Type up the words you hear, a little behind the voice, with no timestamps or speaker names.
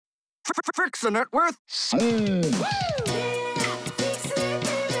Fixin' it with Soos.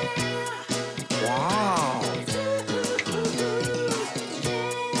 Wow.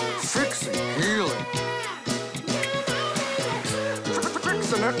 Fixin' healing.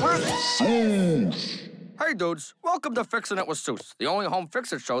 Fixin' it with Soos. Hey, dudes. Welcome to Fixin' It with Soos, the only home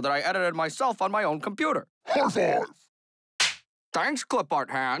fix-it show that I edited myself on my own computer. High five! Thanks, clip art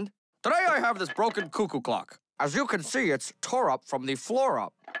hand. Today I have this broken cuckoo clock. As you can see, it's tore up from the floor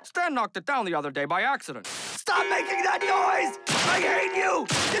up. Stan knocked it down the other day by accident. Stop making that noise! I hate you!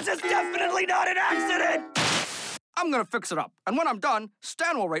 This is definitely not an accident! I'm gonna fix it up, and when I'm done,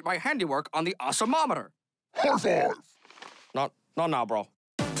 Stan will rate my handiwork on the awesomeometer. High five! Not now, bro.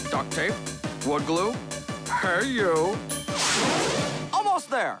 Duct tape, wood glue, hey you.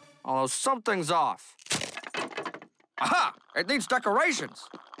 Almost there, although something's off. Aha! It needs decorations.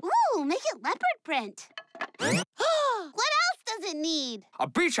 Ooh, make it leopard print. What else does it need? A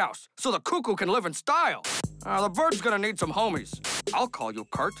beach house, so the cuckoo can live in style. The bird's gonna need some homies. I'll call you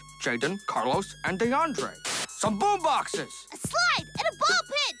Kurt, Jaden, Carlos, and DeAndre. Some boom boxes. A slide and a ball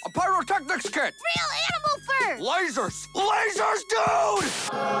pit. A pyrotechnics kit. Real animal fur. Lasers. Lasers, dude!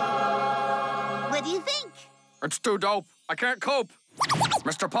 What do you think? It's too dope. I can't cope.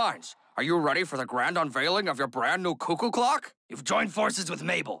 Mr. Pines, are you ready for the grand unveiling of your brand new cuckoo clock? You've joined forces with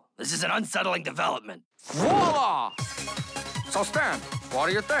Mabel. This is an unsettling development. Voila! So, Stan, what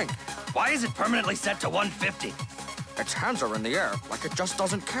do you think? Why is it permanently set to 150? Its hands are in the air like it just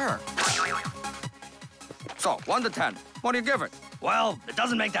doesn't care. So, 1 to 10, what do you give it? Well, it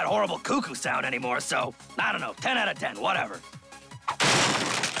doesn't make that horrible cuckoo sound anymore, so, I don't know, 10 out of 10, whatever.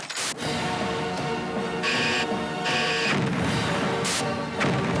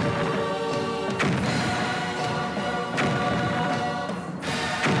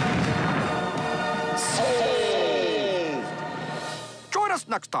 Join us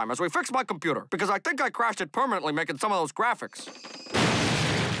next time as we fix my computer, because I think I crashed it permanently making some of those graphics.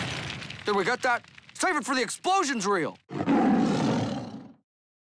 Did we get that? Save it for the explosions reel.